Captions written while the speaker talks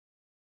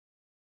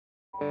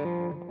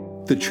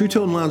The True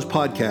Tone Lounge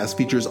podcast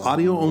features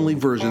audio-only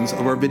versions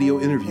of our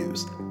video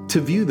interviews. To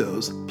view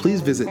those,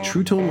 please visit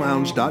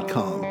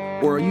TrueToneLounge.com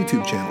or our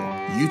YouTube channel,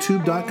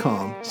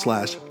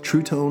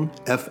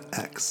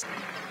 youtube.com/TrueToneFX.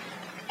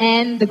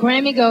 And the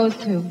Grammy goes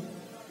to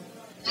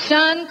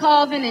Sean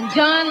Colvin and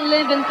John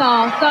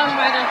Leventhal,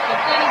 songwriters for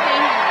Sunny Day.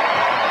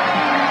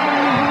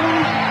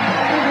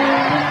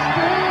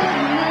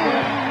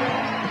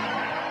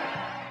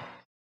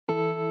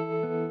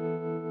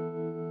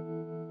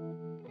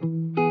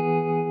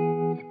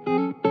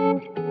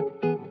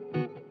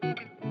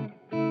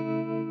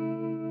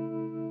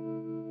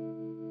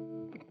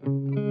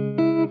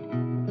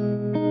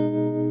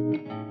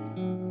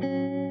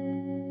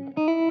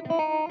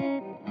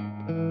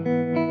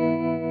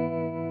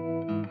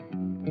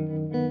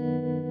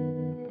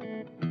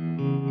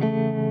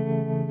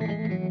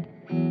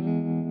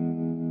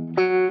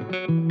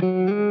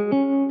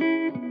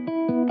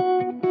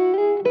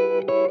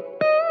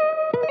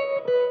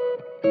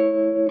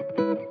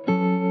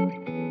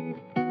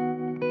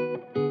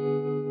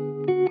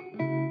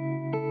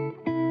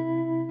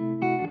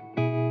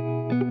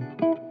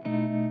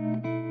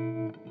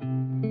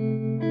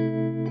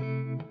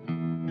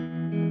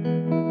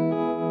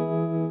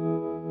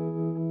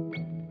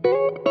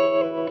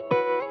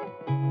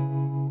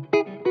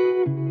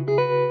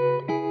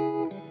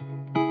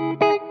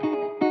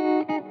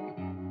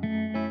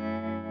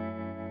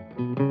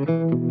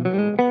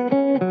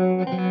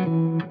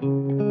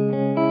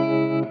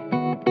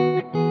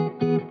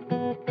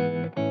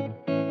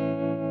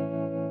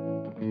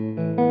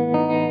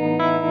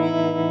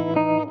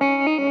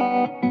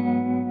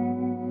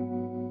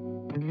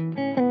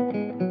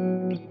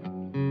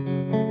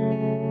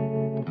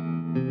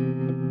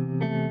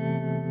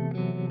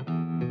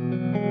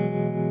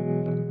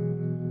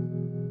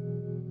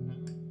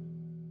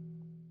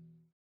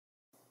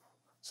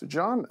 So,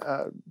 John,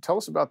 tell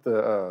us about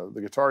the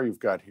guitar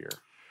you've got here.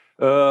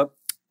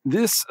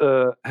 This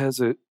has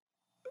a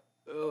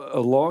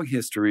long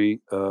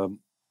history. Well,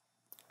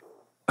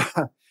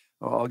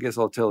 I guess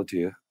I'll tell it to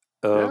you.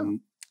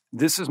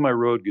 This is my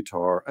Rode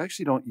guitar. I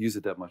actually don't use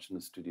it that much in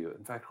the studio.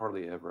 In fact,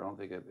 hardly ever. I don't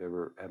think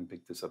haven't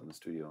picked this up in the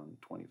studio in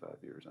 25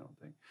 years, I don't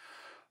think.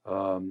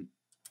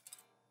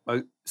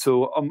 I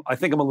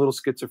think I'm a little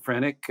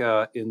schizophrenic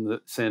in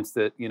the sense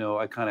that,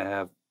 I kind of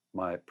have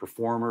my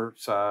performer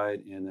side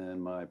and then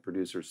my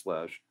producer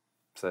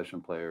 / session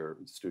player,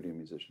 studio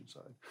musician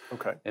side.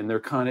 Okay. And they're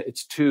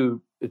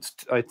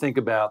I think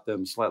about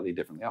them slightly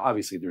differently.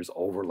 Obviously there's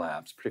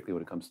overlaps, particularly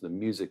when it comes to the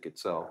music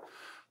itself.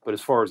 But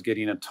as far as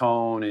getting a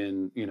tone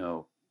and,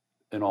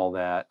 and all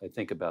that, I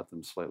think about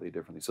them slightly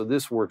differently. So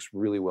this works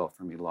really well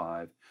for me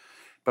live.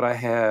 But I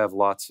have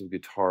lots of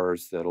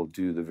guitars that'll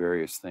do the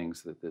various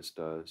things that this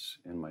does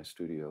in my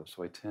studio.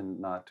 So I tend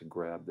not to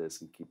grab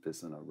this and keep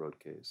this in a Rode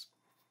case.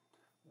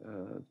 I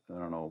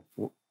don't know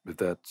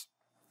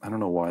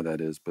why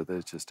that is, but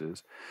it just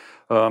is.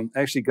 I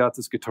actually got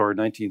this guitar in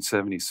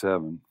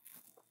 1977.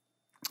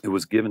 It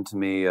was given to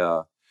me.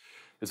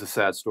 It's a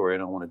sad story. I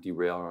don't want to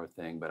derail our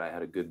thing, but I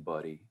had a good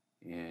buddy,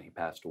 and he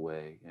passed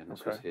away, and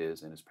this was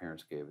his, and his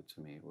parents gave it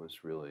to me. It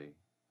was really,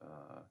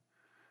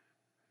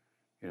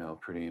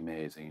 pretty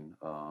amazing.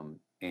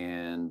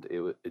 And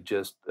it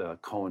just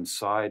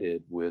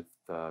coincided with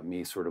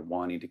me sort of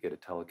wanting to get a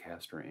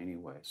Telecaster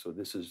anyway. So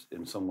this is,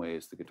 in some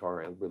ways, the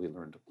guitar I really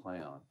learned to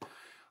play on.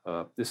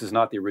 This is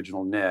not the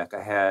original neck.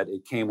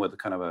 It came with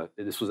I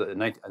think it's a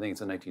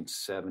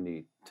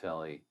 1970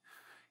 Tele,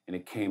 and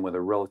it came with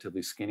a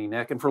relatively skinny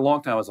neck. And for a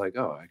long time, I was like,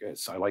 oh, I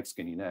guess I like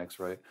skinny necks,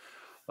 right?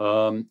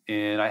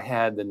 And I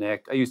had the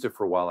neck, I used it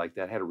for a while like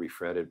that. I had it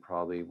refretted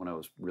probably when I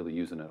was really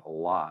using it a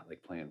lot,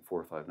 like playing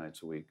 4 or 5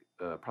 nights a week.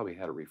 Probably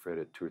had it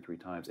refretted 2 or 3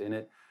 times. And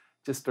it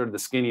just the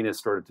skinniness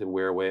started to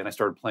wear away. And I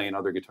started playing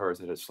other guitars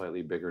that had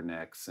slightly bigger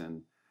necks.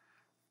 And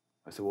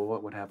I said, well,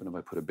 what would happen if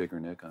I put a bigger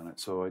neck on it?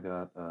 So I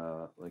got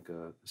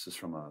this is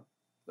from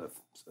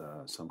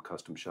some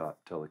custom shop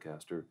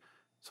Telecaster.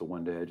 So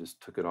one day I just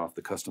took it off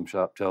the custom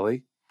shop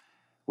Tele,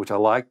 which I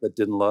liked but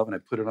didn't love, and I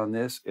put it on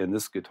this, and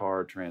this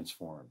guitar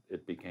transformed.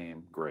 It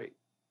became great.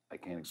 I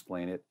can't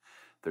explain it.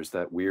 There's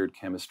that weird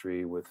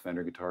chemistry with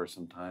Fender guitars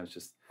sometimes.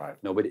 Just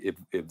nobody,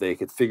 if they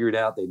could figure it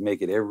out, they'd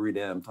make it every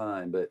damn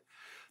time. But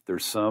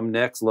there's some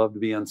necks love to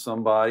be on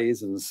some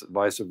bodies, and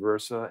vice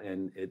versa.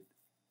 And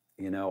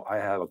I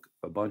have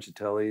a bunch of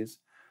Teles.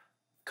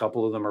 A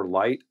couple of them are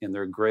light, and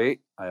they're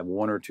great. I have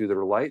 1 or 2 that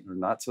are light and are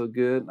not so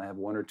good. And I have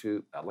 1 or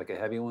 2, like a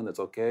heavy one that's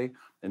okay.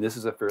 And this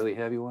is a fairly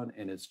heavy one,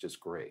 and it's just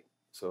great.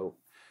 So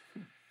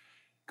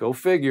go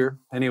figure.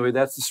 Anyway,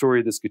 that's the story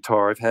of this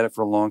guitar. I've had it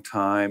for a long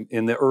time.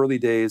 In the early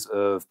days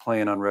of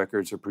playing on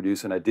records or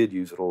producing, I did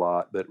use it a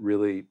lot, but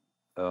really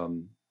I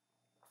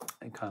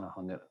kind of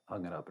hung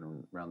it up,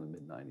 and around the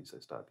mid-90s I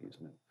stopped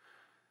using it.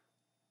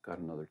 Got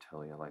another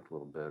Tele I liked a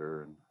little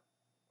better and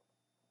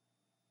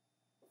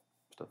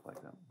stuff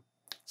like that.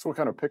 So what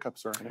kind of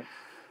pickups are in it?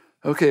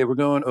 Okay, we're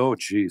going, oh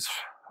geez.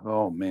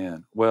 Oh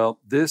man.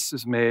 Well, this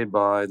is made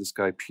by this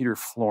guy, Peter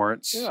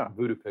Florence. Yeah.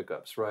 Voodoo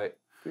Pickups, right?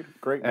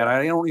 Great. And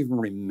I don't even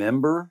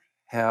remember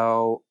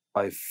how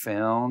I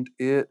found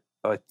it.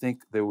 I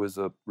think there was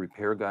a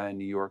repair guy in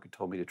New York who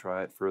told me to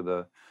try it for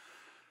the.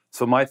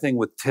 So my thing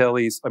with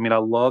Tellys, I mean, I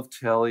love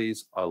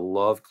Tellys. I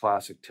love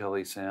classic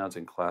Telly sounds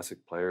and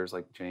classic players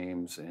like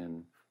James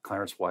and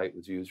Clarence White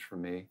was used for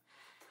me.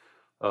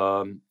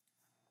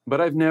 But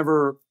I've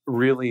never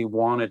really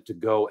wanted to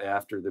go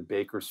after the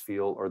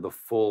Bakersfield or the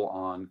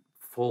full-on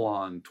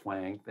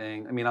twang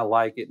thing. I mean, I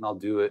like it and I'll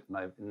do it.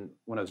 And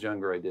when I was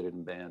younger, I did it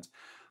in bands,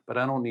 but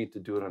I don't need to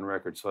do it on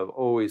record. So I've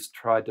always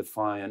tried to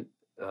find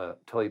a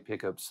Telly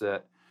pickups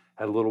that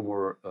had a little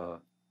more, a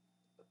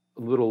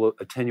little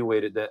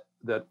attenuated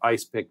that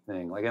ice pick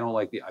thing. Like I don't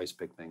like the ice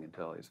pick thing in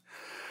Tellys.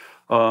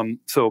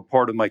 So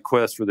part of my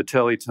quest for the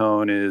Telly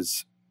tone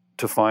is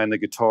to find the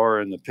guitar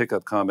and the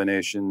pickup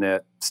combination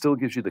that still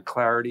gives you the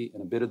clarity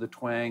and a bit of the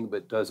twang,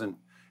 but doesn't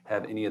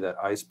have any of that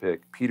ice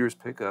pick. Peter's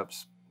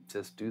pickups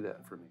just do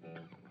that for me.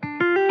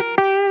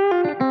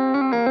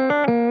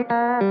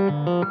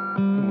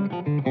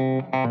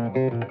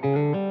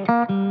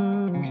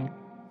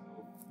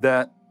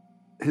 That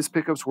his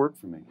pickups work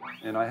for me,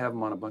 and I have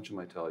them on a bunch of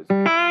my Tellys.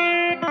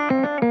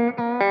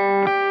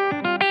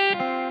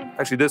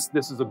 Actually, this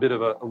is a bit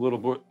of a little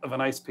bit of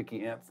an ice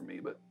picky amp for me,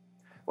 but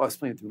if I was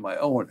playing through my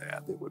own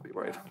amp, it would be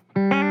right.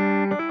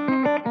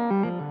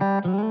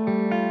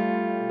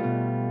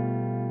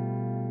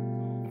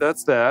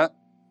 That's that.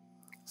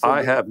 So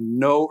I have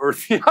no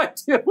earthly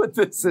idea what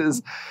this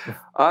is.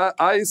 So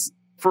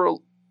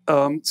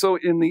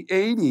in the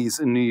 80s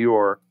in New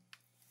York,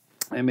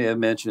 I may have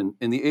mentioned,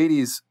 in the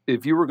 80s,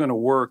 if you were going to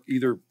work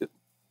either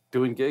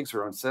doing gigs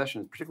or on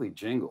sessions, particularly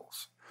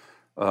jingles,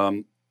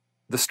 the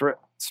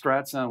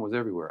Strat sound was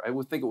everywhere. I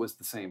would think it was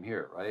the same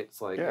here, right?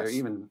 It's like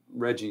even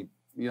Reggie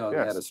Young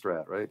had a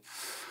Strat, right?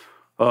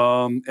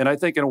 And I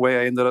think in a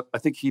way I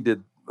think he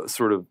did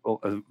sort of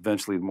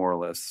eventually more or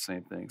less the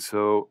same thing.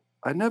 So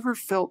I never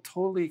felt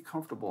totally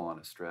comfortable on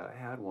a Strat. I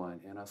had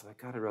one and I was like,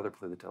 God, I'd rather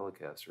play the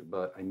Telecaster,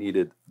 but I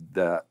needed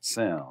that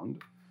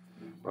sound,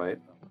 right?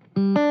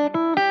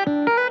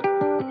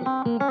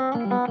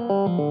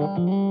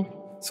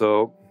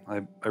 So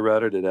I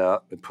routed it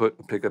out. I put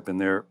a pickup in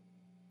there.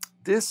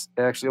 This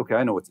actually, okay,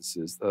 I know what this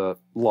is.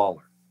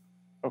 Lawler.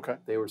 Okay.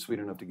 They were sweet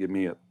enough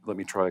to let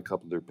me try a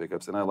couple of their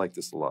pickups, and I like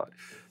this a lot.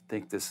 I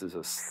think this is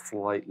a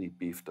slightly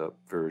beefed up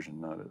version,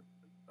 not a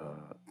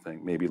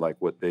thing, maybe like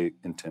what they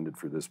intended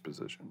for this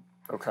position.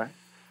 Okay.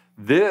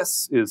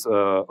 This is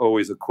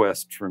always a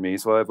quest for me.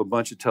 So I have a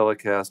bunch of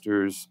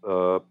Telecasters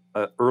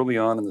early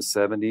on in the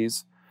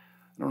 70s.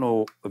 I don't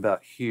know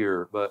about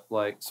here, but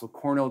so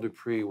Cornell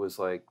Dupree was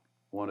like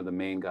one of the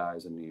main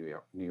guys in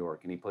New York,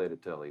 and he played a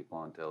Telly,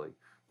 Bon Telly.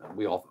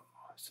 We all thought,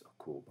 oh, so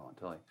cool, Bon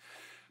Telly.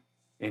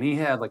 And he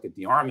had like a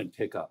DeArmond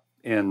pickup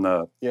in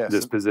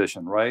this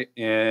position, right?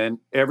 And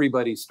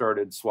everybody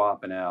started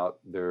swapping out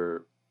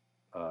their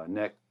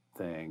neck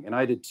thing, and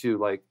I did too.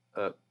 Like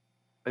I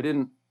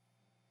didn't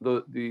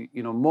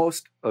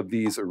most of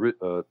these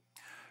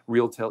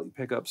real Telly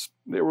pickups,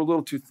 they were a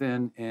little too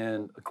thin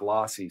and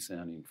glossy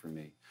sounding for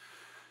me.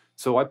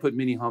 So I put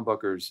mini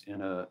humbuckers in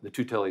the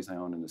two Tellys I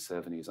owned in the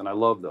 70s, and I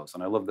love those,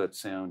 and I love that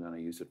sound, and I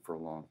used it for a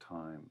long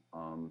time.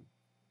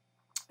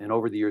 And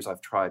over the years,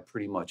 I've tried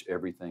pretty much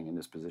everything in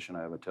this position.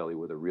 I have a Telly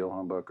with a real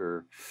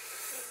humbucker.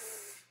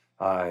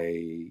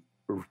 I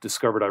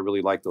discovered I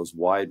really like those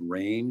wide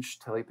range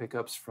Telly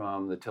pickups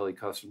from the Telly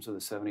Customs of the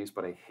 70s,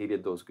 but I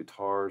hated those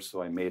guitars,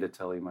 so I made a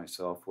Telly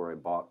myself where I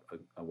bought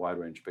a wide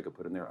range pickup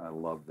put in there. I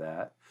love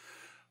that.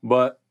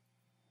 But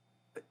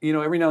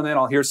every now and then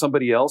I'll hear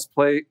somebody else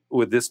play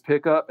with this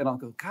pickup, and I'll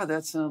go, God,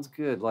 that sounds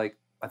good. Like,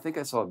 I think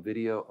I saw a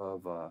video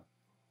of, I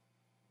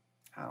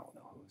don't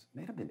know, it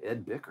may have been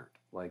Ed Bickert,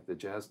 like the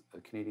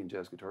Canadian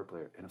jazz guitar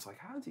player. And it's like,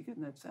 how is he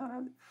getting that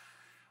sound?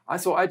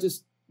 So I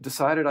just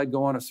decided I'd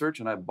go on a search,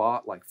 and I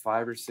bought like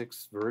 5 or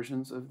 6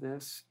 versions of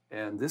this.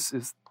 And this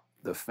is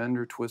the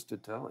Fender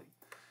Twisted Telly.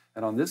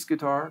 And on this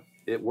guitar,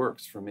 it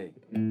works for me.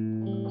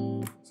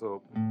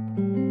 So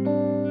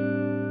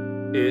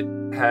it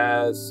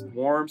has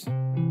warms.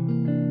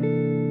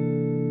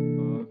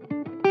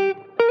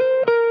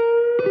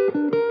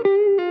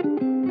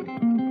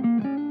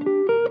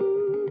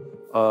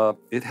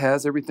 It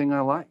has everything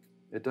I like.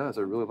 It does.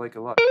 I really like it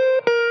a lot.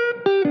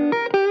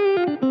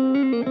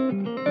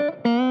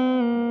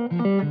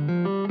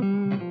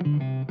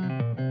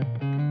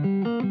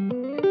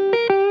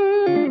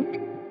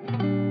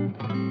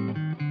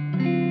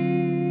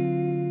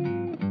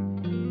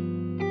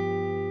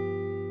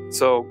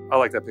 So I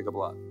like that pickup a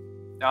lot.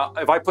 Now,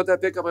 if I put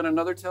that pickup in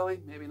another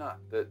Telly, maybe not.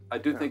 I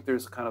do think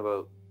there's kind of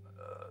a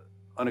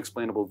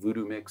unexplainable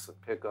voodoo mix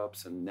of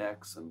pickups and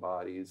necks and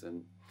bodies,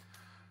 and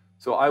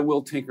so I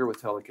will tinker with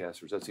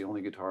Telecasters. That's the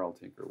only guitar I'll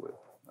tinker with.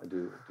 I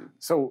do.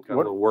 So got a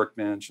little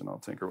workbench, and I'll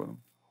tinker with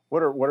them.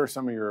 What are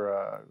some of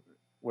your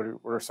what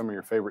are some of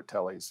your favorite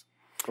Tellys?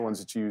 The ones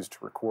that you use to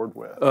record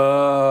with?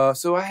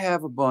 So I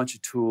have a bunch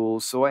of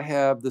tools. So I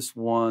have this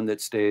one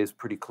that stays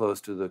pretty close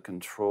to the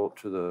control,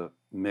 to the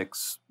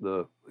mix,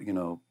 the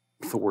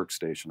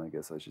workstation, I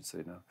guess I should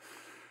say now.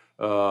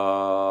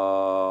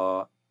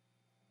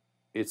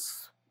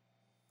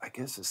 I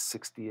guess a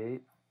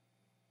 68.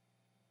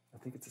 I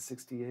think it's a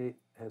 68. It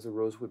has a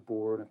rosewood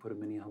board. I put a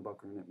mini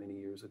humbucker in it many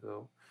years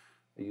ago.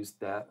 I used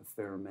that a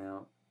fair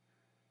amount.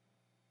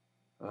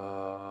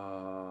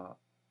 For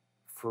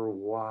a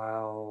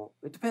while,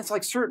 it depends.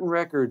 Like certain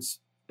records,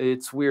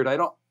 it's weird.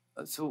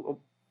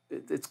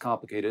 It's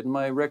complicated.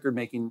 My record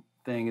making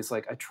thing is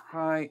like I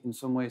try in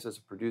some ways as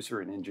a producer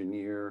and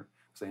engineer,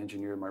 because I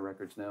engineer my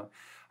records now.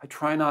 I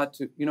try not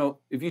to,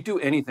 if you do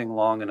anything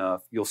long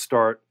enough, you'll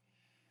start,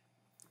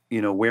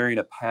 wearing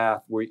a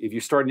path where if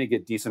you're starting to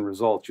get decent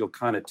results, you'll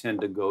kind of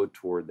tend to go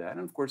toward that.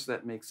 And of course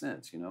that makes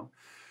sense, as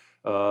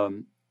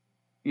an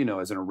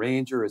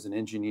arranger, as an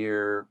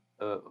engineer,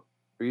 or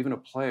even a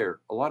player,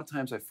 a lot of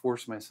times I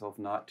force myself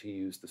not to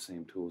use the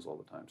same tools all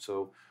the time.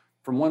 So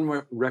from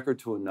one record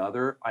to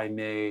another, I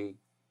may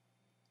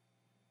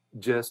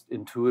just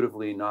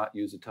intuitively not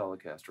use a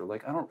Telecaster.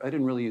 Like I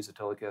didn't really use a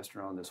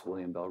Telecaster on this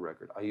William Bell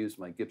record. I used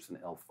my Gibson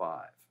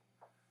L5.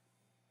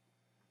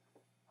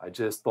 I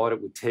just thought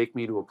it would take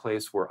me to a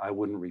place where I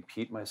wouldn't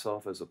repeat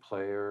myself as a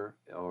player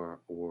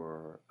or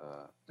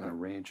an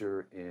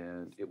arranger,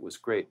 and it was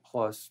great.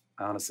 Plus,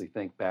 I honestly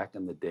think back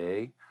in the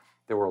day,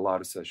 there were a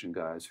lot of session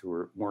guys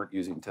who weren't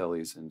using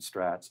tellies and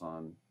strats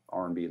on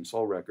R&B and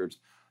soul records.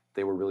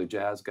 They were really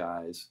jazz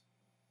guys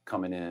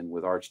coming in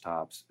with arch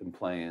tops and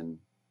playing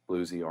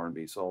bluesy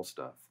R&B soul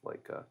stuff.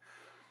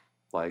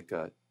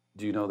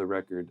 Do you know the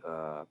record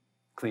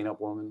 "Clean Up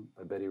Woman"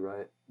 by Betty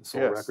Wright? The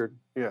soul record.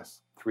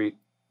 Yes. Three.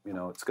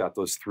 It's got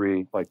those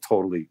three like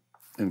totally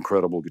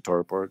incredible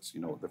guitar parts.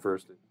 The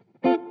first.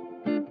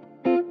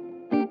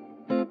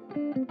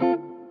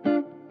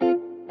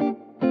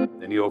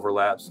 Then he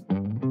overlaps.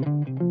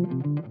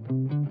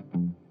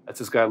 That's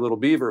this guy, Little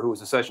Beaver, who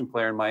was a session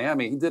player in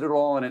Miami. He did it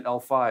all on an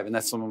L5, and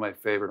that's some of my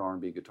favorite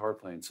R&B guitar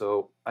playing.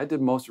 So I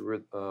did most of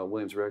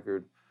Williams'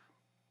 record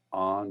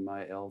on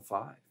my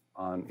L5,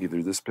 on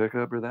either this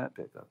pickup or that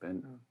pickup,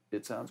 and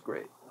it sounds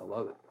great. I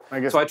love it.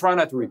 So I try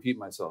not to repeat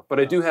myself, but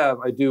I do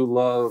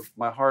love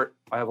my heart.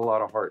 I have a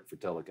lot of heart for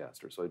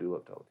Telecaster, so I do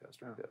love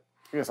Telecaster. Yeah.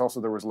 I guess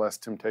also there was less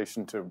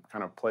temptation to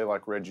kind of play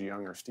like Reggie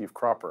Young or Steve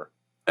Cropper.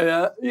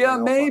 Yeah,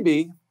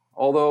 maybe.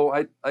 Although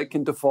I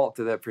can default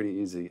to that pretty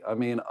easy. I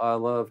mean, I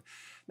love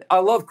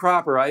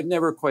Cropper. I've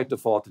never quite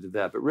defaulted to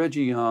that, but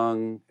Reggie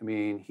Young,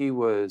 he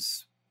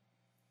was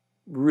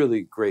really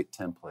great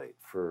template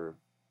for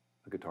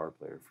a guitar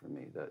player for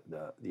me.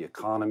 The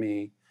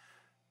economy,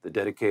 the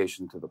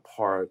dedication to the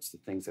parts, the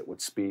things that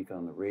would speak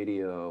on the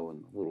radio,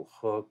 and the little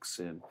hooks,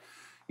 and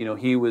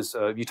he was.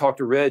 If you talk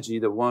to Reggie,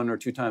 the one or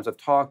two times I've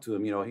talked to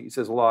him, he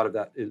says a lot of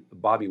that.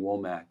 Bobby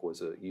Womack was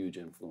a huge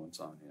influence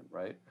on him,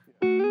 right?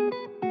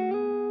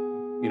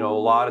 A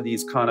lot of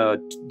these kind of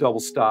double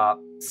stop,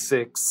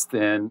 sixth,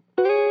 and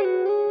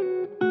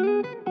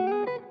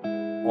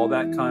all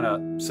that kind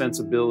of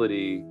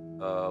sensibility,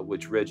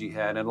 which Reggie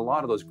had, and a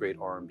lot of those great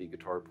R&B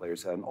guitar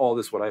players had, and all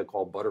this what I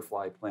call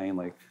butterfly playing,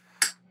 like,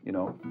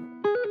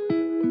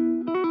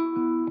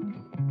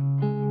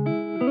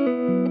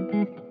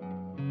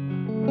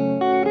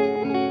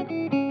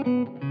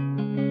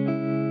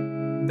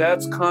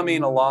 That's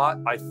coming a lot,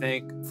 I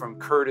think, from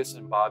Curtis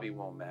and Bobby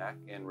Womack,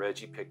 and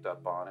Reggie picked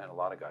up on it. A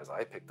lot of guys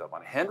I picked up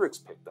on it. Hendrix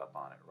picked up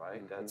on it,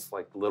 right? Mm-hmm. That's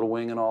like Little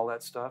Wing and all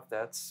that stuff.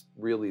 That's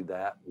really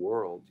that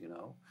world,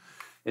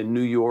 In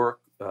New York,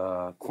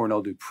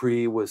 Cornell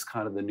Dupree was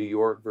kind of the New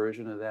York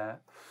version of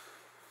that.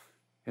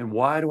 And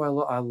why do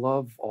I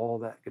love all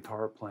that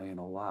guitar playing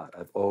a lot.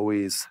 I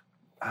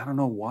don't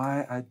know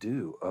why I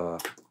do,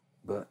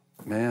 but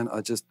man,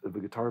 if a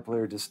guitar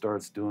player just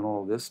starts doing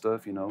all this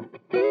stuff,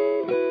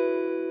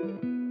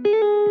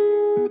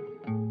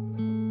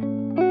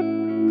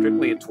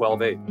 particularly at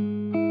 12/8.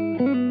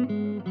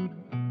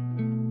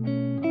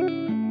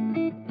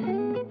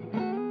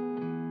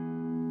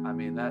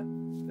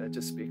 That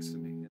just speaks to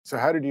me. So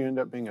how did you end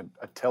up being a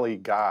telly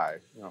guy?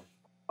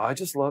 I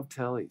just love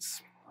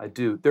tellies. I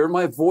do. They're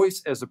my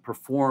voice as a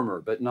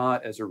performer, but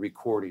not as a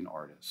recording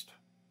artist.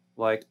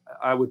 Like,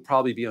 I would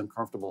probably be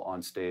uncomfortable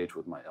on stage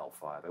with my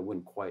L5. I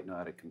wouldn't quite know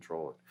how to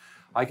control it.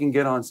 I can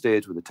get on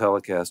stage with a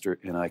Telecaster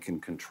and I can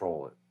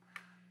control it.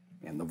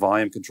 And the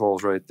volume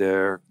control's right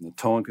there, and the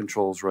tone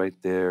control's right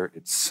there.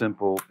 It's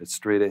simple, it's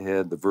straight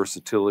ahead, the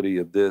versatility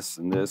of this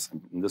and this,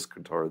 and this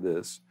guitar,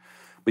 this.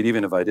 But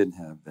even if I didn't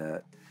have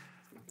that,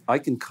 I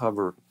can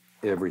cover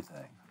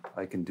everything.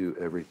 I can do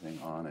everything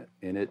on it.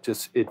 And it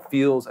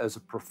feels as a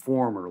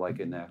performer like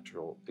a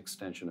natural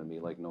extension of me,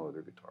 like no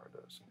other guitar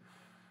does.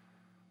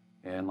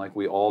 And like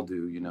we all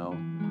do,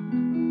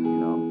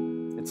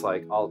 it's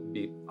like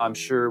I'm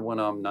sure when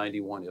I'm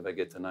 91, if I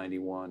get to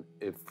 91,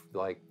 if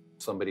like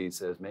somebody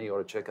says, man, you ought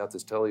to check out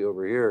this telly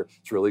over here,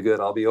 it's really good,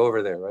 I'll be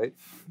over there, right?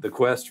 The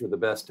quest for the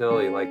best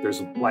telly, like there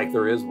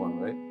is one,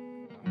 right?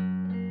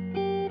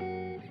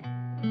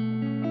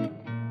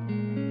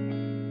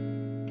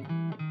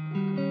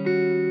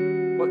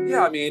 But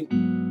yeah, and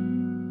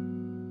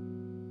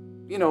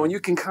you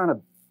can kind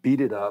of beat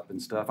it up and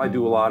stuff. I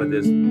do a lot of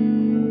this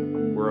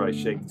where I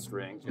shake the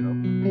strings, and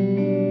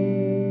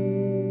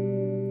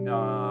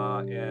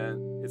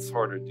it's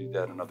harder to do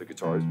that on other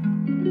guitars.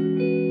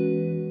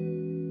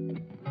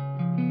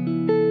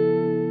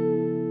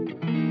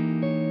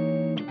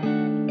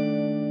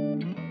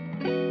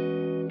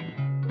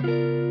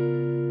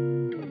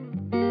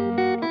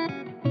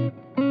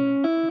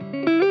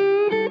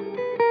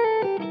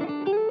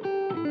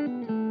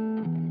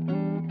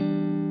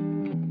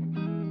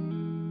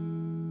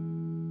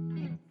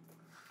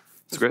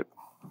 It's great.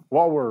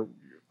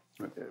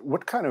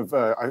 What kind of?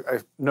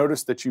 I've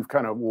noticed that you've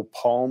kind of will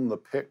palm the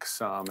pick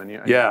some, and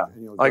you'll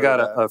I go got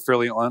to a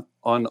fairly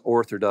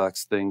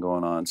unorthodox thing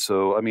going on.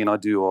 So I mean, I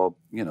do all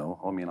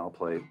I'll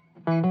play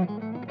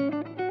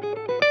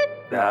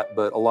that,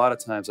 but a lot of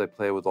times I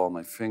play with all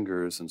my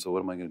fingers, and so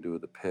what am I going to do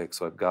with the pick?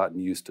 So I've gotten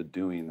used to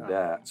doing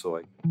that. So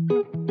I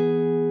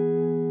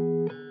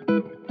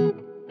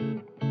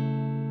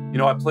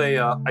play.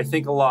 I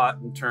think a lot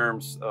in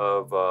terms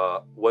of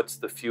what's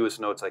the fewest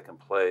notes I can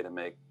play to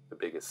make the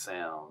biggest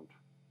sound.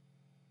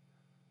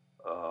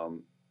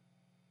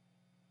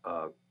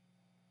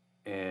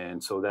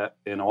 And so that,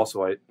 and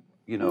also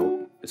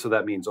so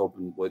that means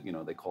what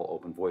they call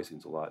open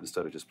voicings a lot,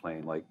 instead of just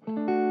playing like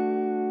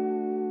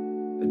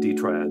a D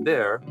triad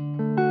there.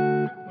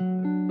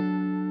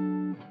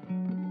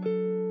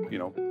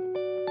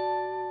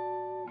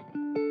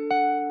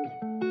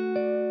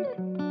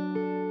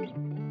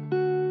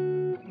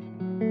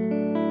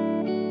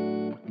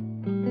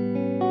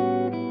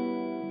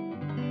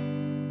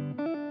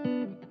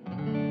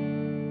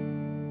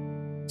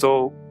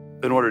 So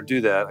in order to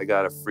do that, I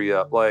got to free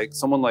up. Like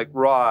someone like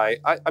Ry,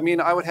 I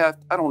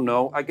don't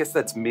know. I guess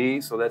that's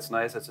me, so that's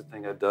nice. That's a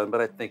thing I've done. But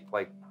I think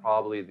like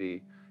probably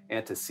the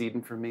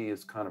antecedent for me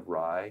is kind of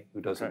Ry, who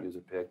doesn't use a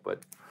pick.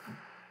 But,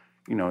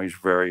 he's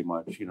very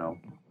much, I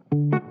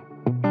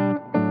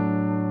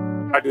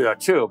do that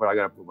too, but I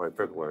got to put my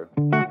pick away.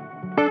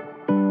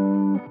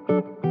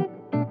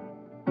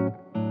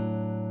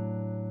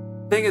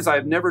 Thing is,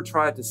 I've never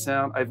tried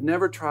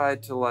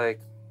to like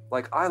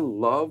I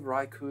love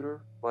Ry Cooder.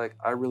 Like,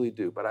 I really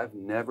do, but I've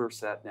never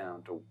sat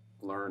down to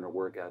learn or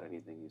work out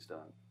anything he's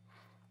done.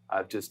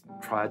 I've just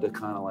tried to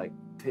kind of like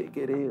take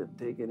it in,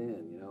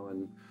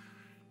 and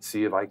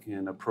see if I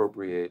can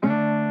appropriate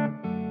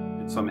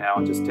and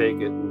somehow just take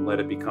it and let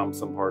it become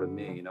some part of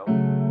me,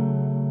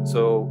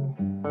 So,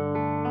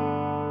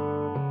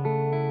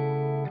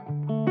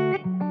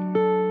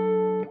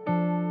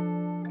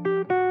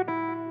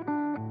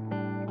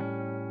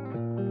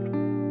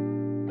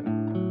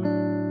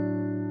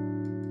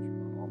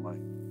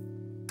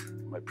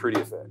 pretty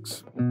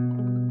effects.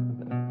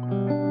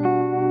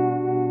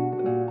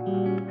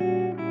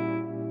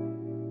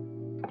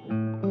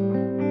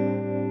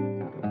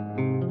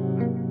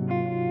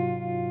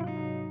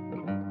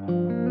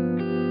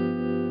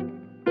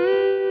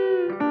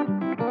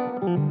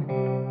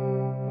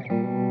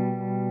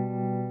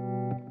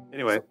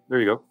 Anyway, there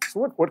you go. So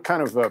what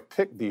kind of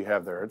pick do you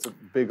have there? It's a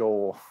big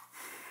old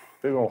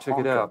Check it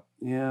honker. out.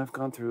 Yeah, I've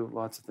gone through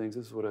lots of things.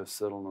 This is what I've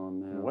settled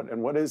on now.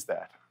 What is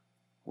that?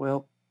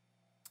 Well,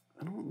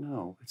 I don't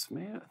know. I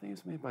think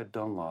it's made by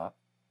Dunlop.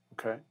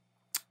 Okay.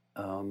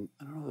 I don't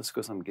know if that's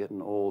because I'm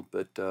getting old,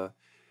 but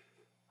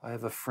I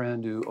have a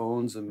friend who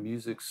owns a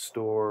music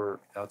store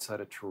outside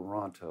of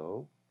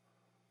Toronto,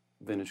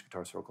 vintage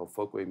guitar store called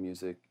Folkway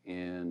Music,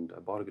 and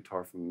I bought a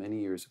guitar from him many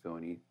years ago,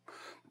 and he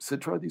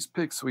said, try these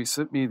picks. So he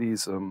sent me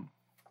these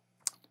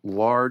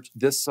large,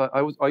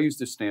 I used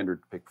the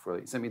standard pick for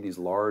it. He sent me these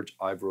large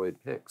Ivoroid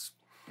picks.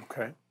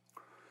 Okay.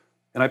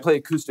 And I play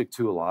acoustic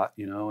too a lot,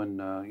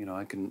 and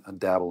I can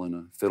dabble in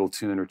a fiddle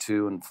tune or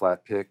two and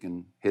flat pick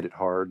and hit it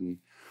hard and,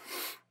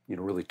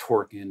 really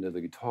torque into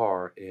the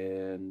guitar.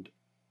 And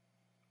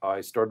I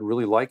started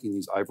really liking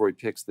these Ivoroid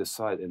picks this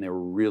side, and they were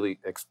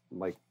really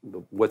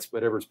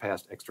whatever's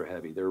past extra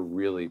heavy. They're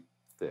really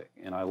thick,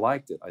 and I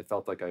liked it. I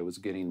felt like I was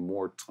getting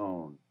more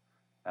tone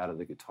out of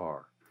the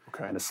guitar,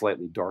 and a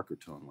slightly darker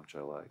tone, which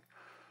I like.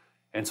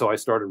 And so I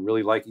started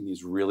really liking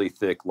these really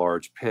thick,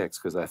 large picks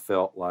because I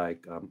felt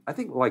like, I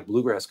think like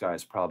bluegrass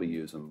guys probably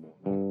use them more.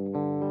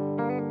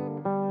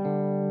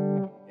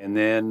 And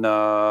then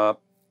I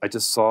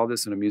just saw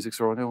this in a music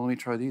store. Let me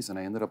try these. And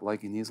I ended up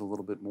liking these a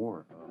little bit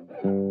more.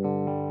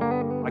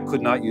 I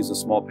could not use a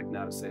small pick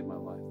now to save my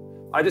life.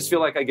 I just feel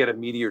like I get a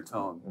meatier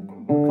tone.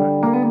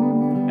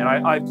 And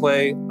I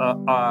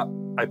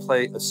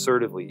play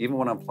assertively. Even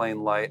when I'm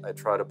playing light, I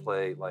try to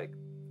play like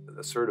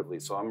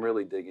assertively. So I'm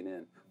really digging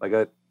in. Like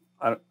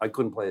I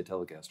couldn't play a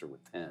Telecaster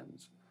with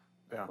 10s.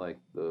 Yeah. Like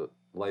the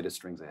lightest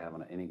strings I have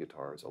on any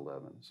guitar is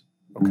 11s.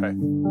 Okay.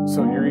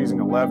 So you're using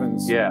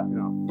 11s. Yeah.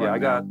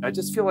 I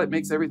just feel like it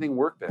makes everything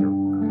work better.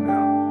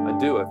 Yeah. I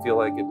do. I feel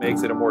like it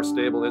makes it a more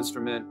stable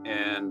instrument,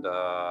 and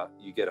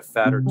you get a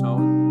fatter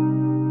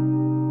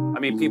tone. I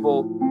mean,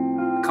 people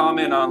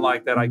comment on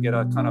like that I get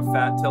a kind of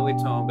fat telly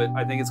tone, but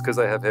I think it's because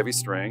I have heavy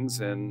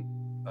strings, and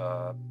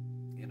I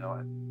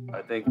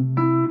think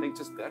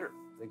just better.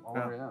 I think all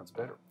around it's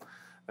better.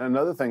 And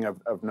another thing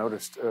I've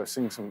noticed,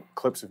 seeing some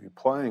clips of you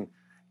playing,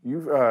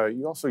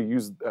 you also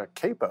use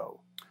capo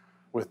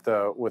with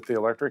the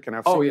electric, and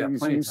I've seen you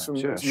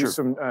use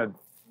some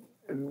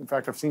In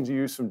fact, I've seen you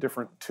use some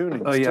different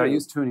tunings. Oh yeah, too. I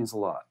use tunings a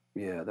lot.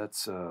 Yeah,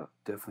 that's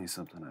definitely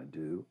something I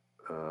do.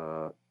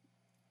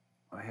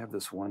 I have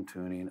this one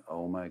tuning,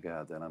 oh my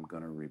God, that I'm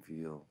going to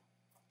reveal.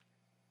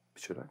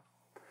 Should I?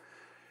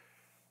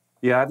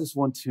 Yeah, I have this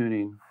one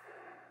tuning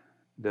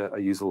that I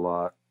use a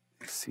lot.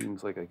 It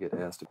seems like I get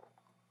asked.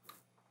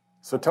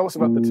 So tell us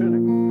about the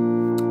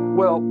tuning.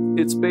 Well,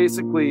 it's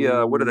basically,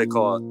 what do they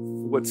call it?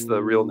 What's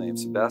the real name?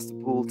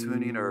 Sebastopol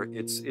tuning, or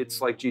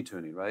it's like G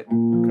tuning, right?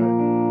 Okay.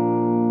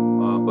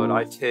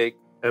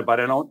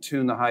 But I don't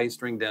tune the high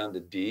string down to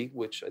D,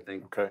 which I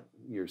think Okay.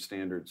 your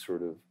standard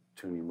sort of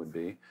tuning would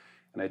be.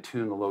 And I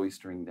tune the low E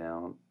string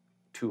down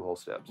 2 whole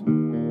steps. Okay.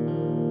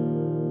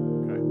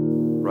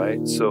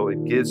 Right? So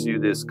it gives you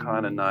this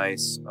kind of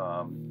nice,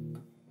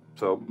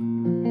 so.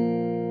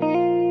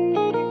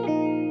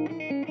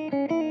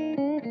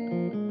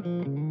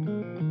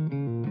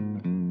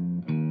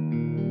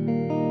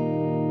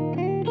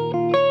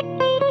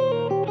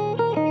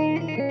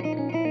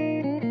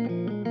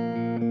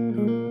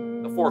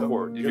 The 4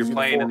 chord, if Gives you're you the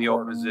playing in 4 the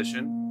chord. open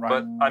position. Right.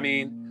 But I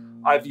mean,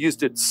 I've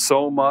used it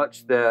so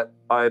much that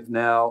I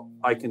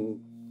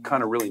can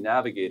kind of really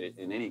navigate it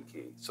in any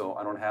key. So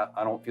I don't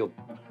feel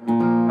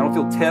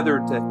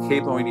tethered to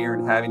capoing here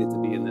and having it to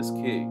be in this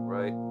key,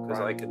 right? Because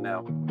Right. I can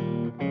now.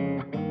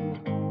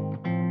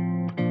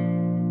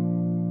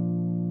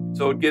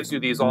 So it gives you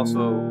these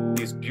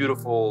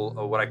beautiful,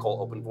 what I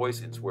call open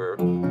voicings, where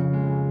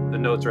the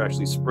notes are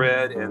actually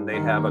spread and they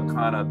have a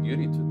kind of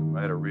beauty to them,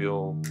 right? A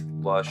real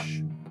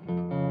lush.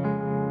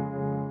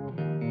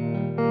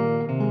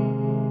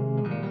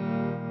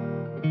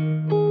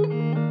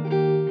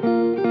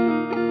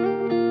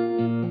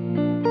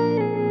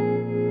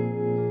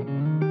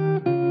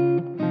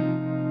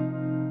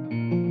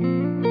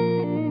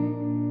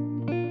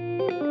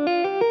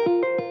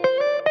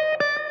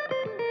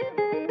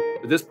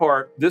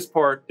 This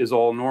part is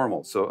all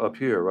normal. So up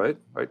here, right?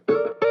 Right.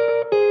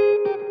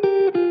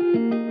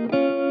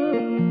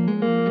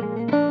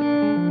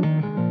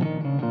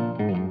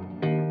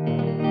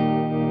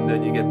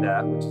 Then you get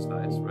that, which is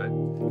nice, right?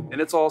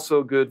 And it's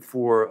also good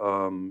for,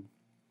 God,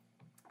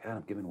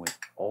 I'm giving away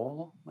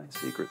all my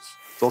secrets.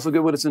 It's also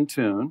good when it's in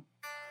tune,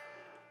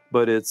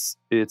 but it's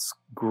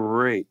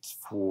great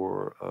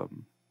for,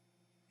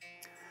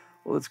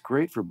 well, it's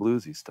great for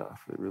bluesy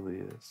stuff. It really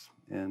is.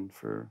 And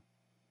for,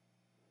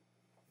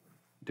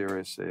 dare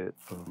I say it,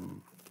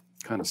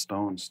 kind of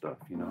stone stuff,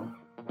 you know?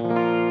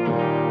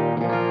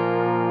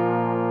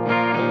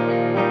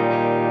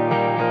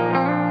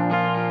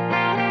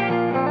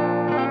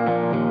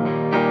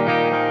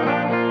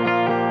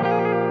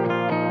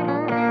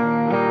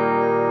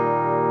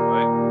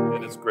 Right?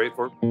 And it's great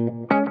for...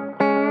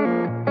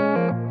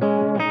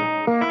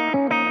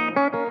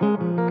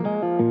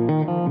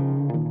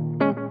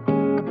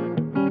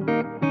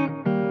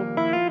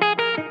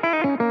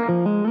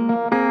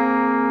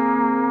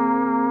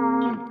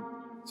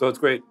 So it's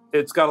great.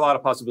 It's got a lot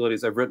of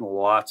possibilities. I've written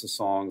lots of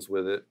songs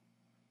with it.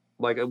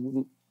 Like, I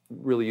wouldn't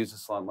really use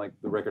this on like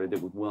the record I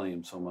did with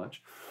William so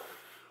much.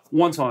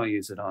 One song I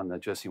use it on, that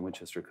Jesse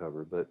Winchester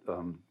cover. But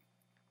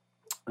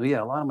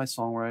yeah, a lot of my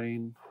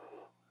songwriting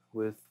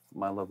with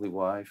my lovely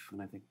wife, and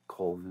I think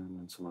Colvin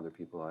and some other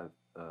people,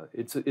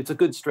 it's a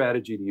good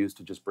strategy to use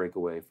to just break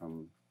away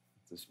from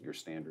your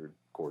standard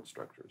chord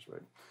structures,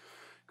 right?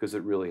 Because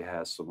it really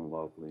has some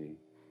lovely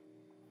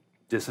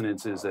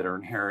dissonances that are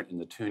inherent in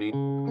the tuning,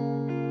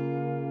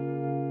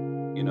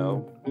 you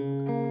know,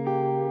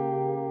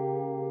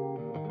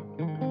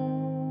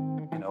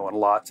 and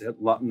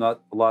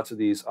lots of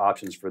these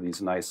options for these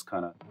nice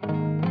kind of.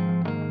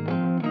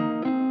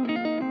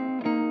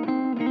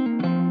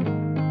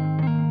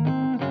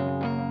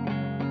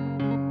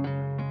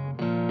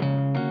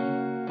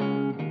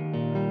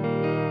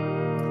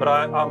 But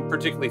I'm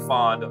particularly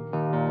fond of.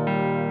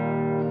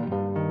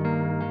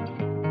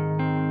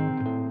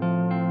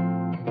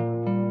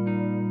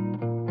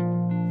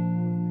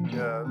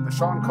 The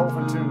Sean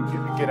Colvin tune,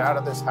 Get Out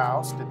of This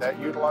House, did that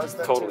utilize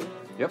that Totally. tune?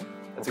 Yep.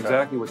 That's Okay.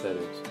 exactly what that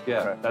is.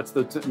 Yeah. Okay.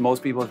 That's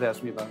most people have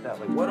asked me about that.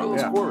 Like, what are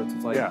those Yeah. chords?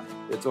 It's like, Yeah.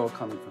 it's all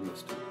coming from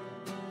this tune.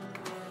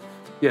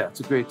 Yeah, it's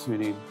a great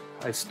tuning.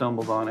 I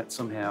stumbled on it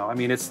somehow. I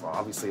mean, it's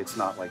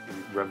not like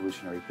a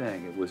revolutionary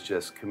thing. It was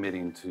just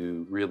committing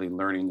to really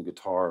learning the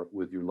guitar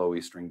with your low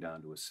E string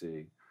down to a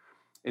C.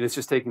 And it's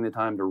just taking the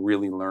time to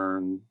really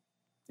learn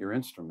your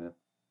instrument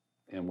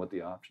and what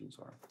the options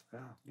are. Yeah.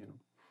 You know.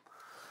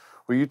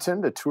 Well, you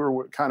tend to tour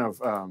with kind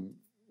of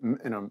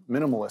in a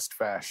minimalist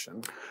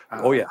fashion.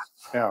 Oh yeah.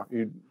 Yeah,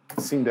 you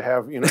seem to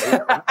have,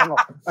 I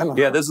don't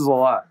Yeah, this is a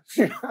lot.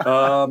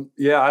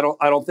 Yeah, I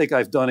don't think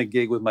I've done a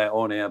gig with my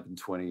own amp in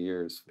 20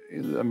 years.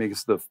 I mean,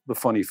 the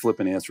funny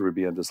flippant answer would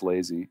be I'm just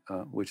lazy,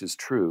 which is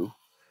true.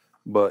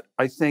 But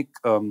I think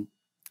of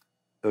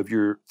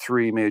your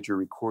 3 major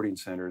recording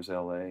centers,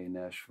 LA,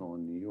 Nashville,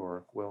 and New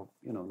York, well,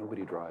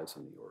 nobody drives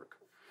in New York.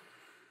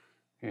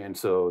 And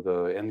so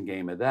the end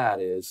game of that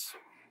is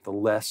the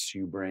less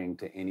you bring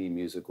to any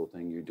musical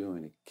thing you're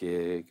doing, a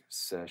gig,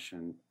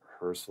 session,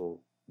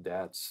 rehearsal,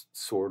 that's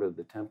sort of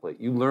the template.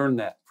 You learn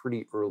that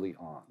pretty early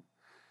on.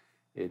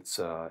 It's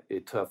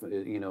tough.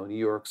 New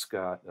York's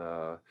got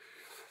the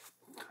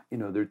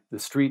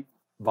street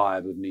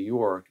vibe of New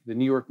York. The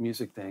New York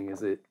music thing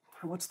is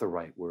what's the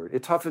right word?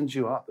 It toughens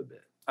you up a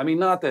bit. I mean,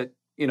 not that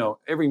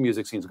every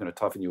music scene is going to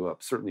toughen you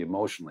up, certainly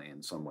emotionally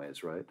in some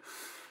ways, right,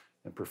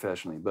 and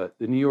professionally. But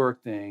the New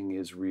York thing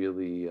is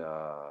really.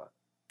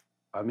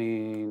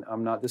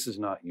 This is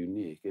not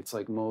unique. It's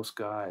like most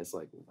guys,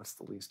 like, what's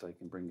the least I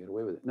can bring, get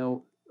away with it?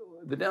 No,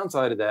 the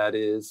downside of that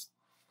is,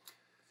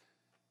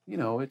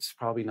 it's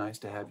probably nice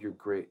to have your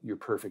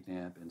perfect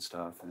amp and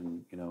stuff.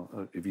 And,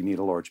 if you need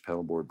a large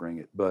pedal board, bring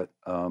it. But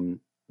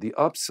the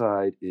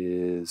upside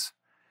is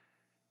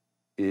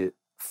it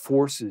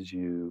forces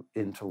you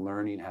into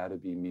learning how to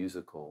be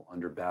musical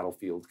under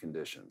battlefield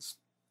conditions.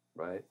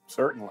 Right?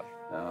 Certainly.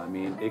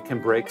 It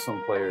can break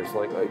some players.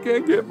 Like, I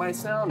can't get my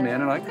sound,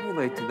 man, and I can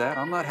relate to that.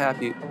 I'm not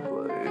happy.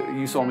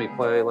 You saw me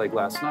play like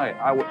last night.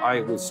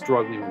 I was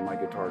struggling with my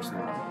guitar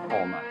sound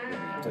all night.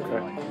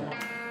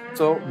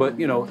 So, but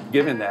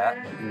given that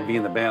and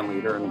being the band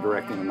leader and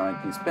directing a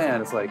 9-piece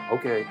band, it's like,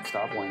 okay,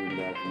 stop whining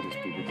that and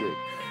just do the gig.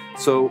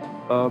 So,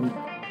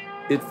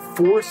 it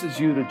forces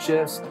you to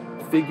just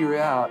figure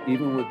out,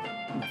 even with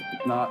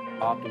not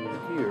optimal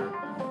here,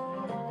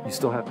 you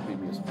still have to be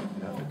musical.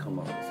 You have to come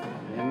up with it.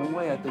 And in a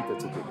way, I think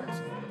that's a big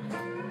lesson.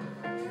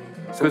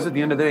 Because at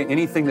the end of the day,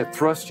 anything that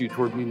thrusts you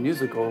toward being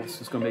musical is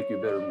just going to make you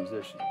a better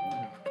musician.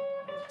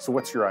 So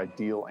what's your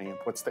ideal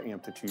amp? What's the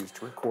amp that you use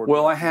to record?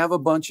 Well, I have a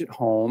bunch at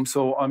home.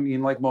 So,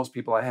 like most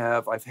people,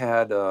 I've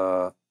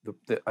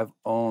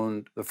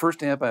owned, the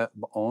first amp I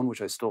owned,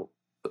 which I still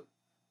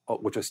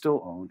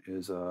own,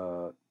 is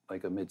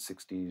like a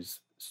mid-60s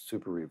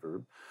Super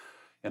Reverb.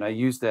 And I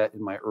used that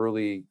in my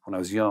when I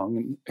was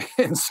young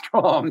and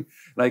strong,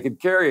 and I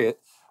could carry it.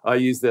 I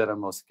used that on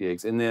most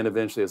gigs. And then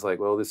eventually it's like,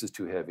 well, this is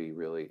too heavy,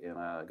 really. And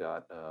I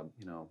got,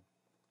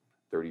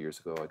 30 years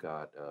ago, I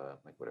got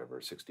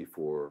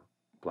 64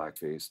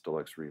 Blackface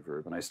Deluxe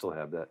Reverb. And I still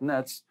have that. And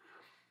that's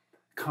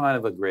kind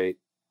of a great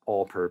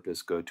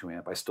all-purpose go-to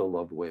amp. I still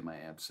love the way my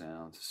amp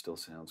sounds. It still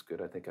sounds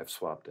good. I think I've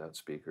swapped out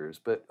speakers.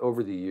 But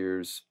over the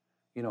years,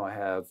 I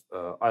have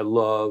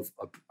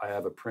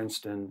a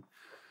Princeton.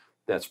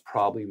 That's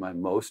probably my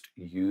most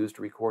used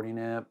recording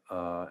amp.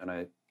 And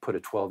I put a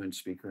 12-inch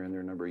speaker in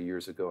there a number of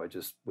years ago. I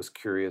just was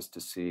curious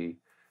to see,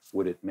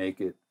 would it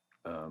make it,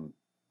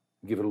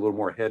 give it a little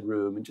more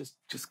headroom and just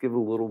give it a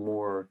little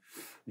more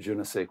je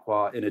ne sais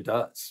quoi. And it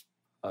does.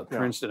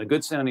 Princeton, a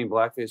good sounding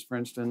Blackface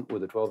Princeton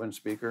with a 12-inch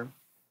speaker.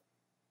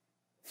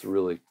 It's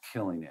really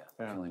killing it.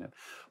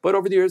 But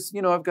over the years,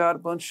 I've got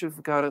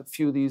a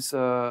few of these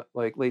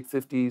like late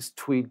 50s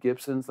Tweed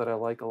Gibsons that I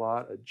like a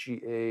lot, a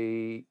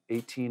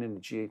GA18 and a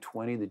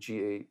GA20.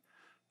 The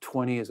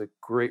GA20 is a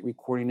great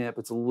recording amp.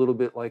 It's a little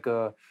bit like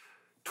a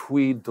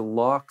Tweed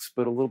Deluxe,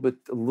 but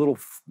it's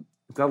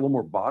got a little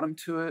more bottom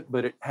to it,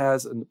 but it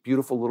has a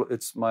beautiful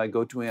it's my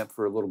go-to amp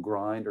for a little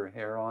grind or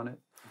hair on it.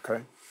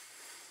 Okay.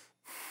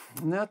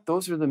 And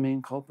those are the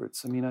main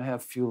culprits. I have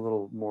a few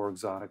little more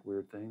exotic,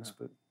 weird things,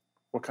 but.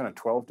 What kind of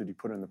 12 did you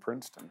put in the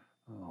Princeton?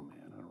 Oh,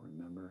 man, I don't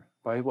remember.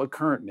 By what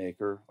current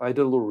maker? I did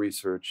a little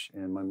research,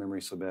 and my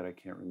memory's so bad I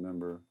can't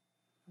remember.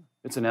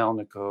 It's an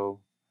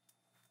Alnico.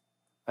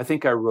 I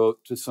think I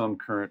wrote to some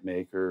current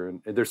maker,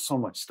 and there's so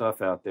much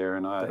stuff out there,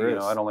 and I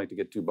don't like to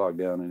get too bogged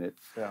down in it.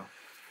 Yeah.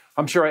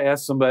 I'm sure I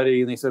asked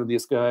somebody, and they said,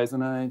 these guys,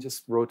 and I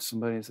just wrote to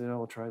somebody and said, oh,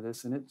 we'll try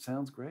this, and it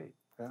sounds great.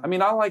 Yeah.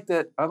 I like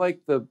that. I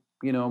like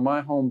my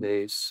home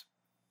base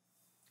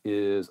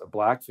is a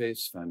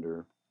Blackface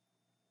Fender.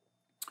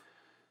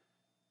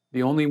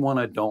 The only one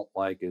I don't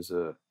like is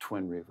a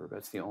twin reverb.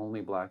 That's the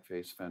only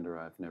Blackface Fender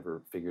I've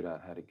never figured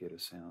out how to get a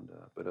sound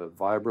of. But a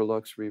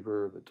Vibrolux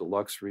reverb, a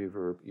Deluxe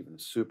reverb, even a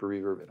Super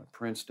Reverb, and a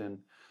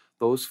Princeton,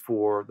 those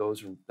four,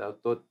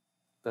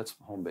 that's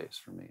home base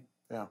for me.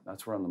 Yeah.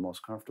 That's where I'm the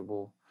most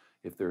comfortable.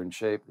 If they're in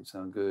shape, they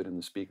sound good, and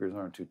the speakers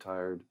aren't too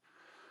tired.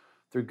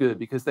 They're good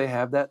because they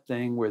have that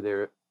thing where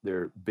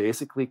they're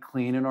basically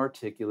clean and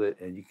articulate,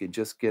 and you can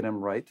just get them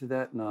right to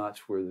that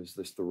notch where there's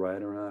just the right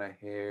amount of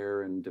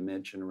hair and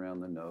dimension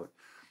around the note.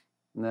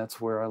 And that's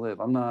where I live.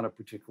 I'm not a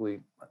particularly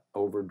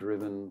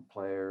overdriven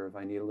player. If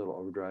I need a little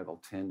overdrive,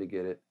 I'll tend to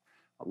get it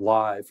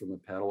live from the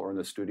pedal, or in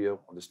the studio,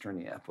 I'll just turn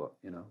the amp up,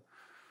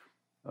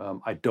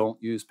 I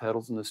don't use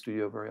pedals in the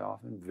studio very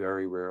often,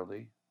 very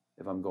rarely.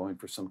 If I'm going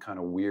for some kind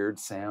of weird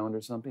sound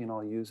or something,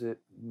 I'll use it.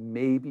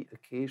 Maybe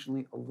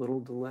occasionally a little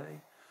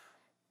delay,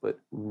 but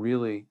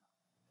really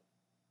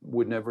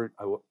would never,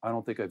 I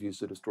don't think I've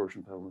used a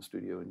distortion pedal in the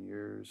studio in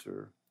years,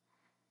 or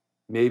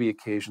maybe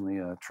occasionally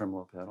a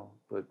tremolo pedal,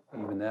 but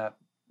even that,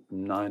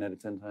 9 out of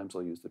 10 times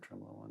I'll use the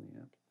tremolo on the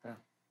amp. Yeah.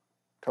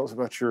 Tell us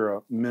about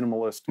your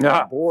minimalist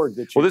board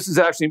that you... Well, this is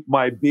actually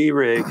my B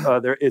rig.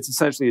 It's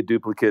essentially a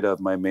duplicate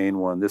of my main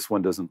one. This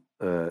one doesn't,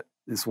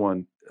 this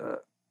one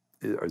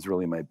is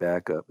really my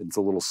backup. It's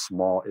a little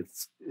small.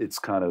 It's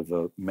kind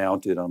of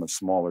mounted on a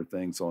smaller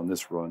thing. So on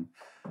this run,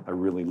 I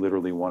really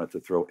literally wanted to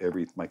throw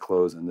my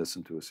clothes and this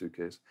into a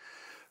suitcase.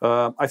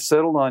 I've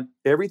settled on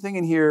everything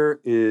in here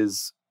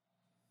is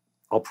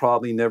I'll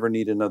probably never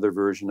need another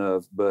version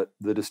of, but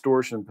the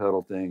distortion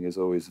pedal thing is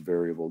always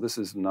variable. This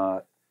is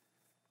not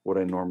what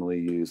I normally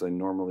use. I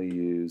normally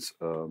use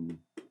a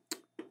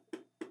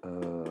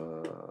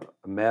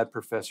Mad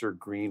Professor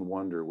Green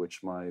Wonder,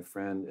 which my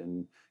friend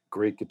and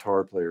great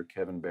guitar player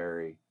Kevin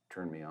Barry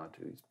turned me on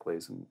to. He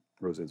plays in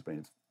Roseanne's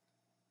Band.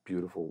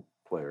 Beautiful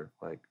player,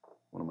 like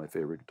one of my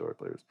favorite guitar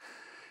players.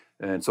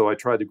 And so I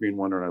tried the Green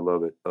Wonder and I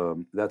love it.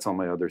 That's on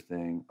my other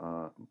thing.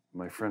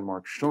 My friend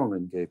Mark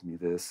Schulman gave me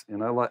this,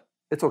 and I like.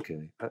 It's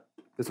okay.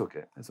 It's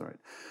okay. It's all right.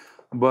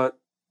 But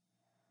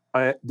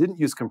I didn't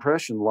use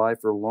compression live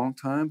for a long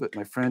time. But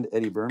my friend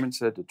Eddie Berman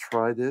said to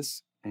try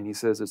this, and he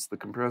says it's the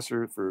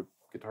compressor for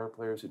guitar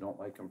players who don't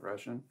like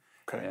compression.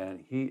 Okay.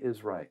 And he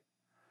is right.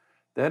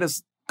 That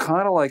is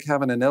kind of like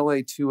having an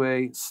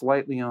LA2A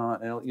slightly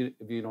on.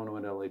 If you don't know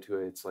an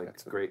LA2A, it's like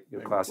That's great,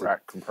 big classic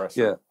rack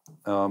compressor.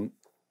 Yeah.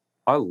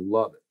 I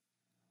love it.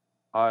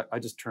 I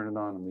just turn it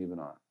on and leave it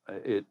on.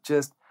 It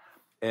just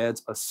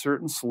adds a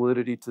certain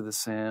solidity to the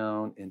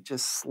sound and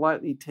just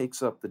slightly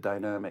takes up the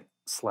dynamic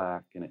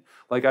slack in it.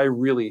 Like I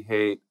really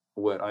hate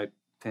what I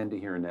tend to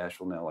hear in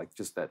Nashville now, like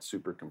just that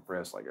super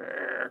compressed, like,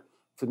 "Arr."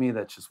 To me,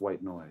 that's just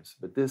white noise.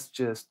 But this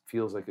just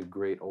feels like a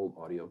great old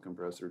audio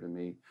compressor to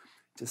me.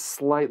 Just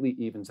slightly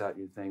evens out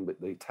your thing,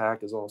 but the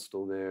attack is all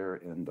still there,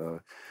 and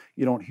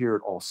you don't hear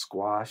it all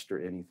squashed or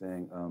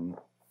anything.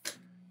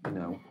 You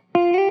know.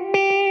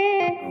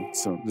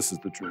 So this is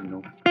the truth, you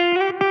know.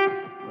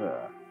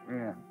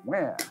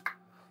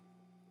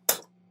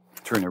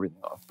 Turn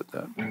everything off, but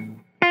that.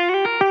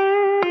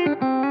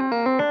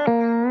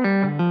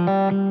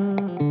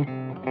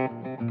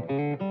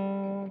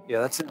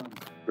 Yeah, that sounds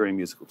very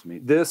musical to me.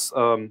 This,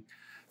 for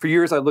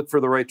years, I looked for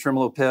the right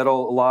tremolo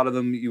pedal. A lot of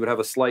them, you would have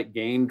a slight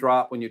gain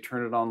drop when you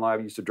turn it on live.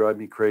 It used to drive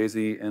me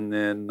crazy. And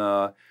then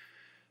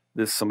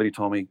somebody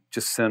told me,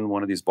 just send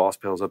one of these Boss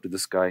pedals up to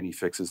this guy and he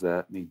fixes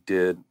that. And he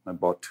did. I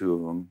bought 2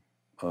 of them.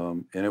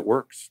 And it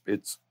works.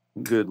 It's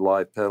good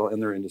live pedal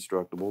and they're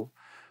indestructible.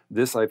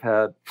 This I've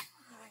had,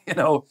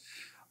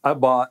 I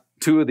bought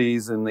 2 of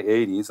these in the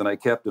 80s and I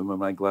kept them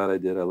and I'm glad I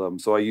did. I love them.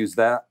 So I use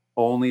that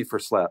only for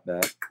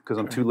slapback because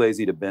I'm too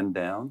lazy to bend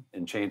down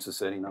and change the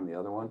setting on the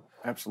other one.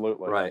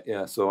 Absolutely. Right,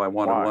 yeah. So I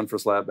wanted one for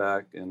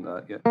slapback and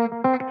yeah.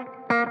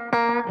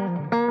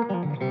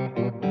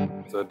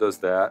 So it does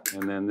that.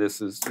 And then this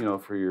is,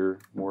 for your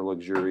more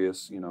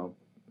luxurious, I don't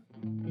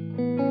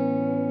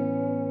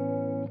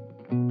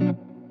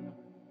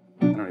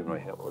even know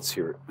how. Let's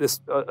hear it. This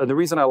the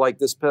reason I like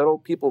this pedal,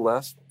 people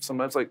laugh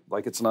sometimes like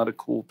it's not a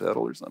cool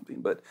pedal or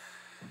something, but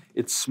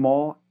it's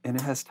small and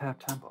it has tap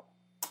tempo,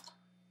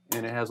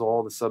 and it has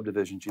all the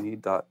subdivisions you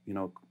need.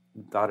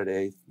 Dotted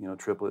eighth,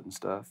 triplet and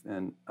stuff.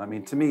 And I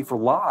mean, to me, for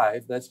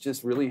live, that's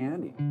just really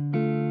handy.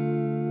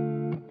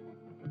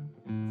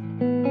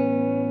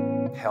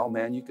 Hell,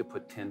 man, you could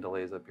put 10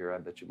 delays up here. I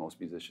bet you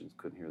most musicians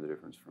couldn't hear the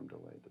difference from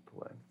delay to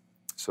delay.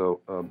 So.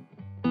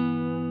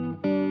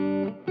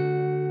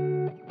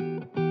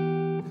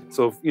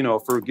 So,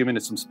 for giving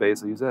it some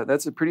space, I use that.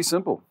 That's pretty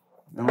simple.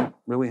 I don't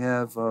really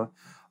have...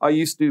 I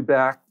used to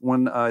back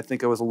when I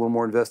think I was a little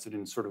more invested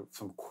in sort of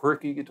some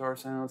quirky guitar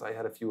sounds. I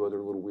had a few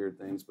other little weird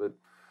things, but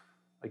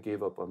I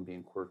gave up on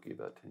being quirky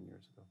about 10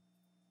 years ago.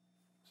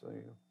 So, there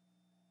you go.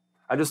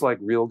 I just like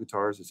real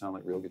guitars that sound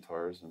like real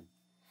guitars and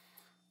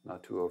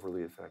not too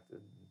overly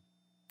affected.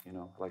 I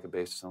like a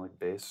bass to sound like a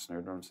bass,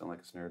 snare drum to sound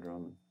like a snare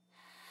drum.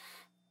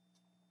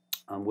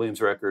 On Williams'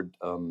 record,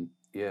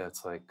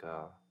 it's like...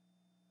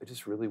 I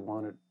just really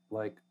wanted,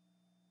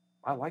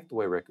 I like the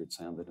way records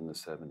sounded in the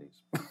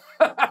 70s.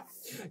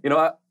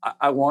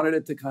 I wanted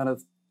it to kind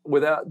of,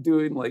 without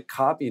doing,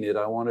 copying it,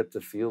 I wanted it to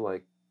feel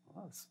like,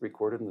 oh, it's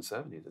recorded in the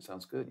 70s. It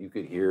sounds good. You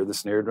could hear the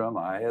snare drum.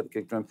 I had the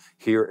kick drum.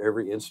 Hear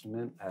every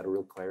instrument. Had a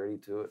real clarity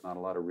to it. Not a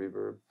lot of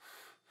reverb.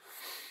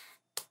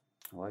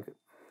 I like it.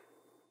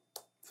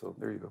 So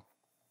there you go.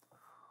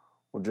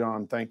 Well,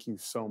 John, thank you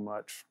so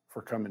much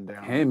for coming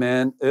down. Hey,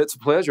 man, it's a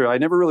pleasure. I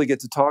never really get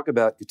to talk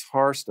about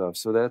guitar stuff,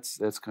 so that's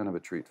kind of a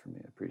treat for me.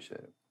 I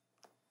appreciate it.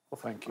 Well,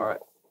 thank you. All right.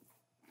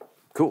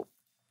 Cool.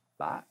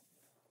 Bye.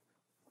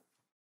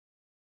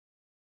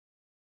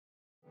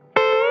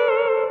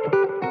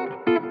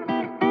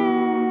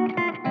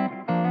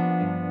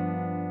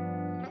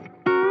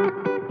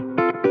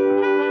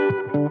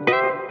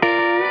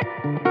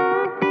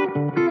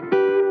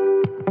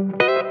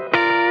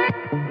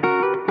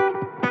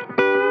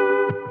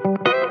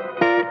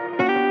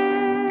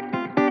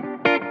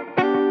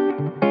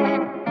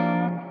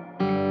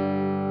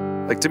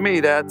 To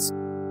me, that's,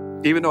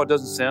 even though it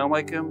doesn't sound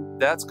like him,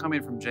 that's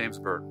coming from James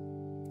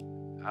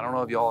Burton. I don't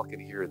know if y'all can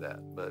hear that,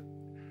 but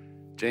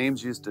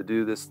James used to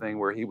do this thing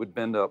where he would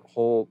bend up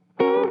whole.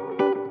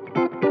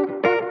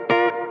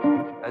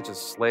 That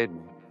just slayed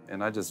me,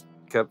 and I just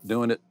kept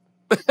doing it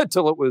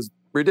until it was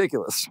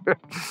ridiculous.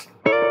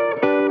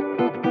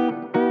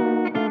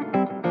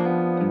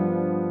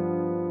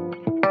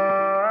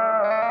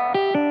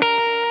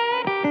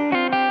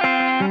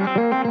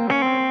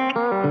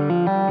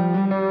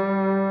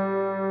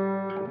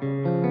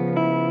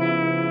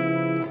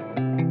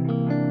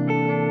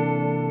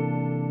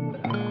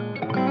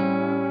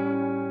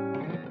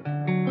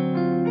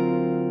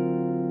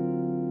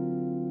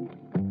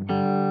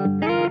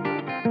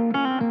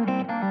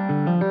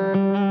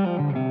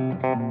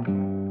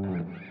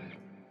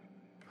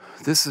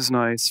 This is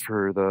nice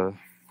for the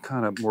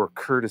kind of more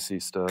courtesy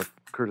stuff,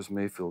 Curtis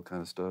Mayfield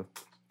kind of stuff,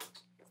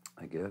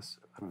 I guess.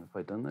 I don't know if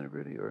I've done that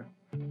already or...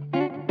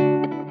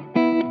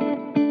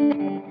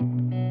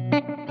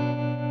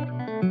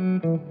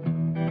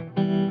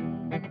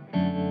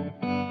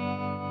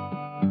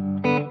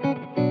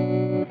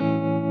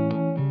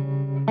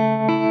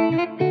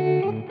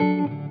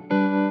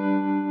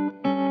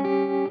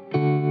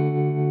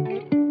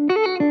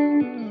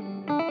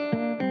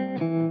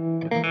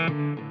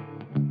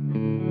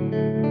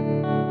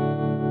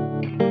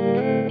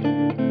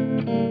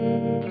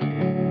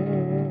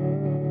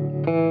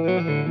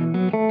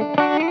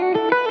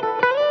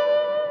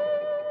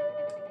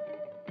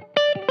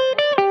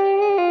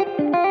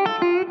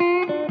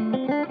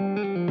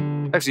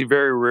 Actually,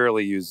 very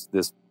rarely use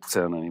this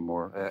sound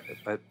anymore.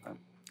 I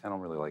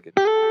don't really like it.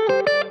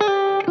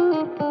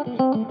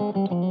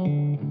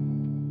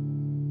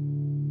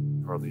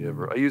 Hardly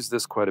ever. I use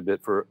this quite a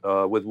bit for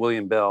with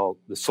William Bell,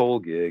 the soul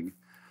gig.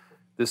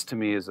 This to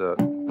me is a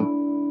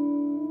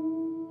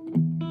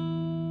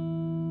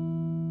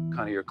kind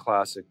of your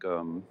classic,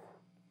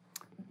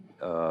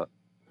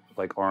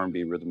 like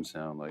R&B rhythm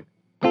sound, like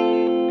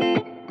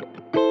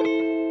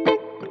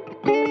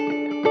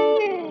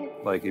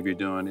if you're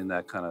doing in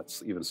that kind of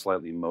even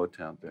slightly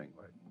Motown thing,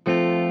 right?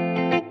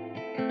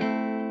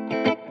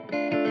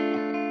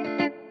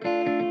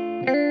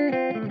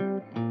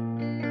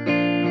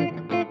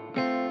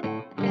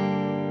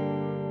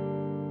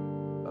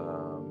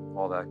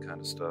 All that kind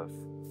of stuff.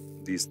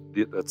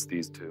 That's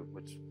these two,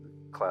 which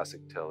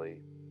classic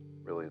Telly,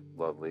 really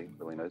lovely,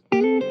 really nice.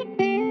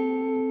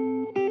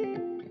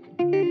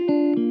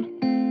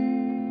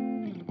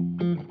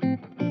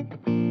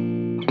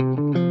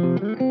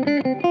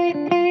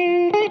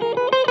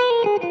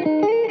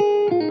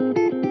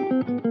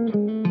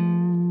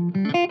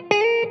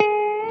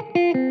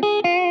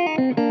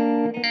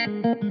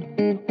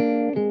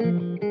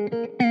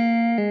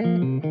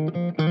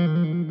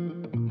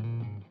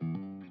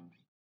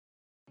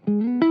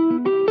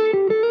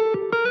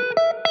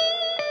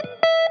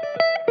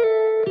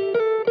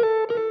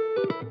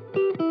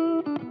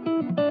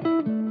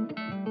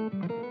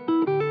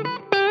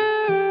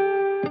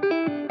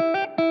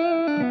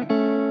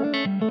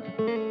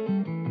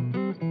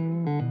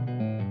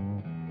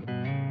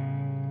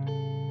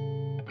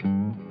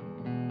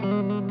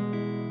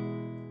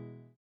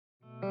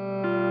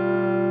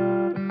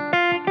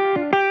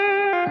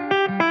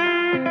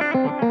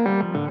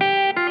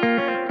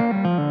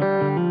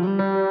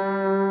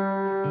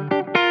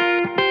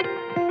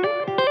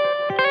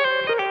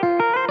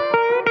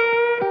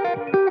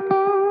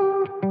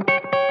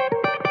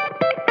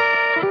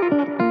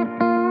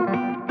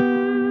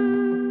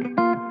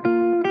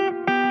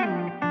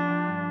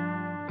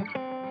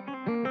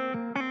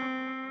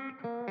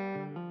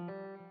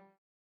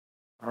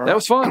 That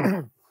was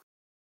fun.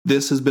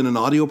 This has been an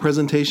audio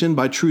presentation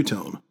by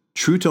TrueTone,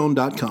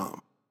 TrueTone.com.